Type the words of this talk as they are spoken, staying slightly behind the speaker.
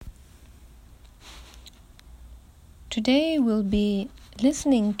Today we'll be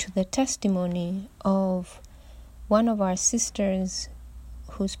listening to the testimony of one of our sisters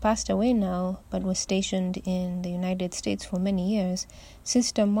who's passed away now but was stationed in the United States for many years,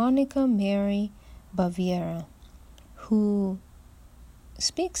 Sister Monica Mary Baviera, who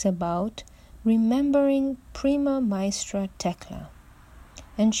speaks about remembering Prima Maestra Thecla.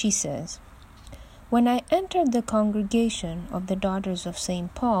 And she says, "When I entered the congregation of the Daughters of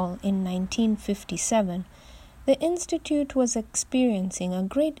St. Paul in 1957, the Institute was experiencing a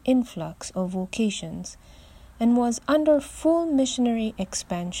great influx of vocations and was under full missionary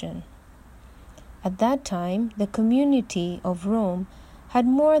expansion. At that time, the community of Rome had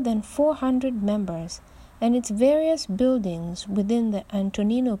more than 400 members, and its various buildings within the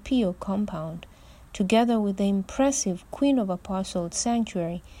Antonino Pio compound, together with the impressive Queen of Apostles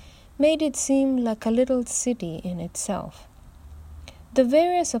sanctuary, made it seem like a little city in itself. The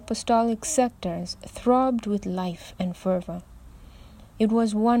various apostolic sectors throbbed with life and fervor. It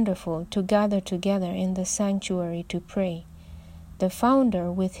was wonderful to gather together in the sanctuary to pray. The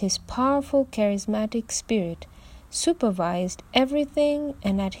founder, with his powerful charismatic spirit, supervised everything,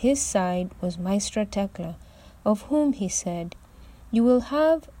 and at his side was Maestra Thecla, of whom he said, 'You will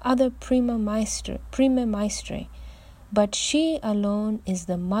have other prima maestre, but she alone is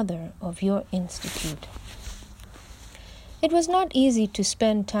the mother of your institute.' It was not easy to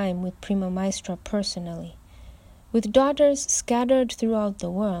spend time with Prima Maestra personally. With daughters scattered throughout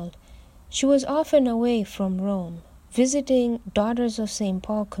the world, she was often away from Rome, visiting Daughters of St.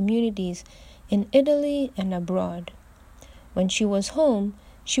 Paul communities in Italy and abroad. When she was home,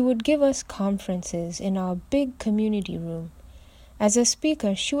 she would give us conferences in our big community room. As a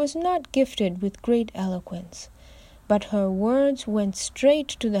speaker, she was not gifted with great eloquence, but her words went straight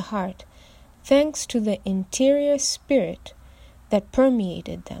to the heart, thanks to the interior spirit that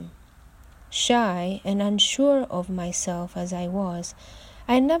permeated them. Shy and unsure of myself as I was,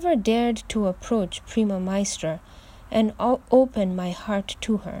 I never dared to approach Prima Maestra and open my heart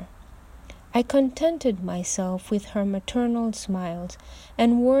to her. I contented myself with her maternal smiles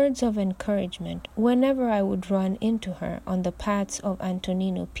and words of encouragement whenever I would run into her on the paths of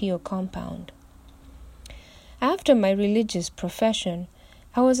Antonino Pio compound. After my religious profession,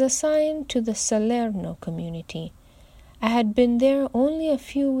 I was assigned to the Salerno community. I had been there only a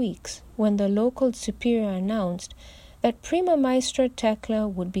few weeks when the local superior announced that Prima Maestra Thecla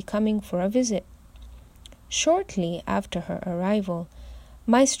would be coming for a visit. Shortly after her arrival,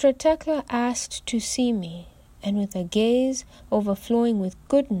 Maestra Thecla asked to see me, and with a gaze overflowing with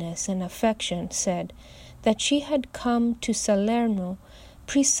goodness and affection said that she had come to Salerno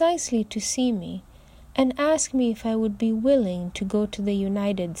precisely to see me, and asked me if I would be willing to go to the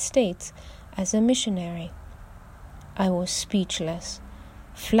United States as a missionary. I was speechless,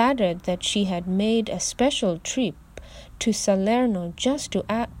 flattered that she had made a special trip to Salerno just to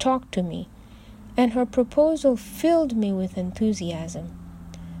talk to me, and her proposal filled me with enthusiasm.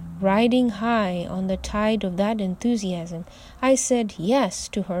 Riding high on the tide of that enthusiasm, I said yes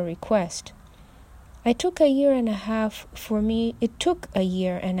to her request. It took a year and a half for me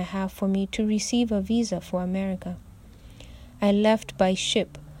to receive a visa for America. I left by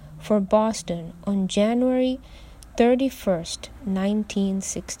ship for Boston on January 31st,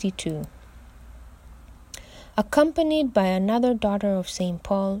 1962, accompanied by another daughter of St.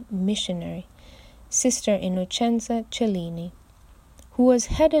 Paul missionary, Sister Innocenza Cellini, who was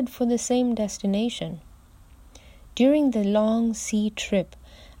headed for the same destination. During the long sea trip,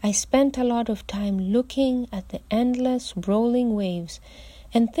 I spent a lot of time looking at the endless rolling waves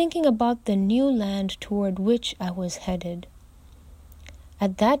and thinking about the new land toward which I was headed.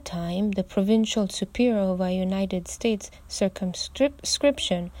 At that time, the provincial superior of our United States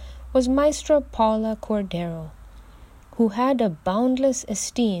circumscription was Maestra Paula Cordero, who had a boundless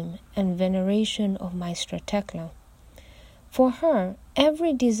esteem and veneration of Maestra Thecla. For her,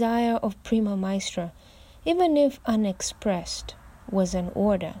 every desire of Prima Maestra, even if unexpressed, was an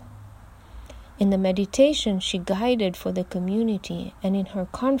order. In the meditation she guided for the community and in her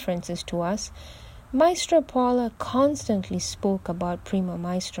conferences to us, Maestra Paula constantly spoke about Prima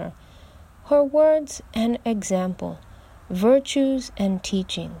Maestra, her words and example, virtues and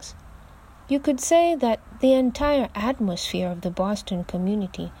teachings. You could say that the entire atmosphere of the Boston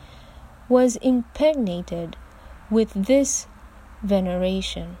community was impregnated with this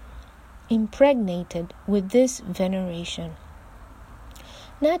veneration.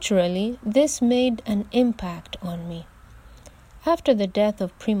 Naturally, this made an impact on me. After the death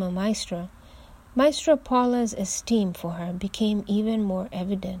of Prima Maestra, Maestra Paula's esteem for her became even more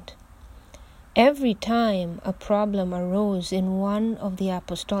evident. Every time a problem arose in one of the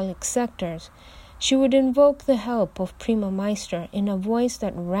apostolic sectors, She would invoke the help of Prima Maestra in a voice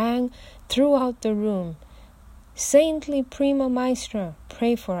that rang throughout the room. "Saintly Prima Maestra,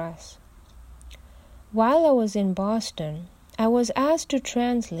 pray for us." While I was in Boston, I was asked to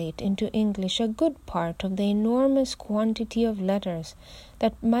translate into English a good part of the enormous quantity of letters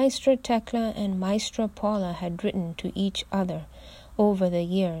that Maestra Thecla and Maestra Paula had written to each other over the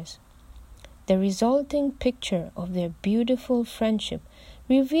years. The resulting picture of their beautiful friendship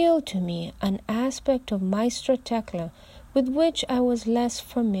revealed to me an aspect of Maestra Thecla with which I was less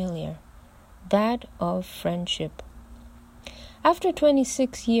familiar, that of friendship. After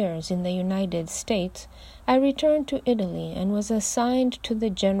 26 years in the United States, I returned to Italy and was assigned to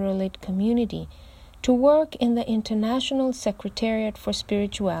the Generalate community to work in the International Secretariat for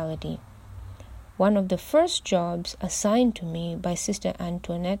Spirituality. One of the first jobs assigned to me by Sister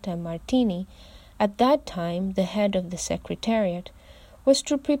Antoinetta Martini, at that time the head of the Secretariat, was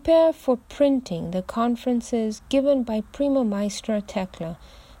to prepare for printing the conferences given by Prima Maestra Thecla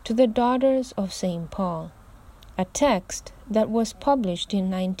to the Daughters of St. Paul, a text that was published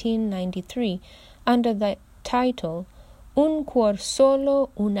in 1993 under the title Un cuor solo,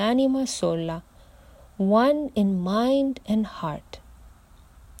 un'anima sola, one in mind and heart.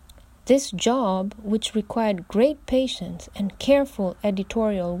 This job, which required great patience and careful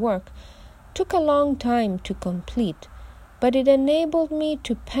editorial work, took a long time to complete, but it enabled me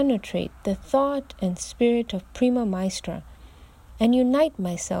to penetrate the thought and spirit of Prima Maestra and unite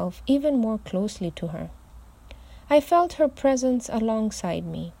myself even more closely to her. I felt her presence alongside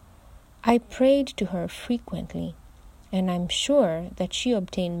me. I prayed to her frequently, and I'm sure that she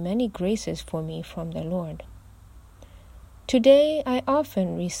obtained many graces for me from the Lord. Today, I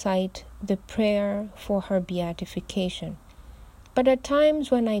often recite the prayer for her beatification, but at times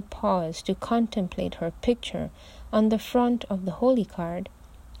when I pause to contemplate her picture on the front of the Holy Card,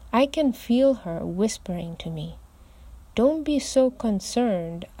 I can feel her whispering to me, "Don't be so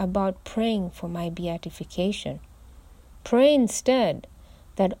concerned about praying for my beatification. Pray instead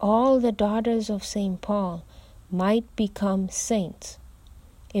that all the daughters of St. Paul might become saints.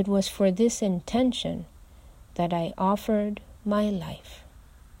 It was for this intention that I offered my life."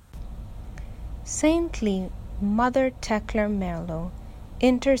 Saintly Mother Thecla Merlo,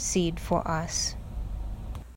 intercede for us.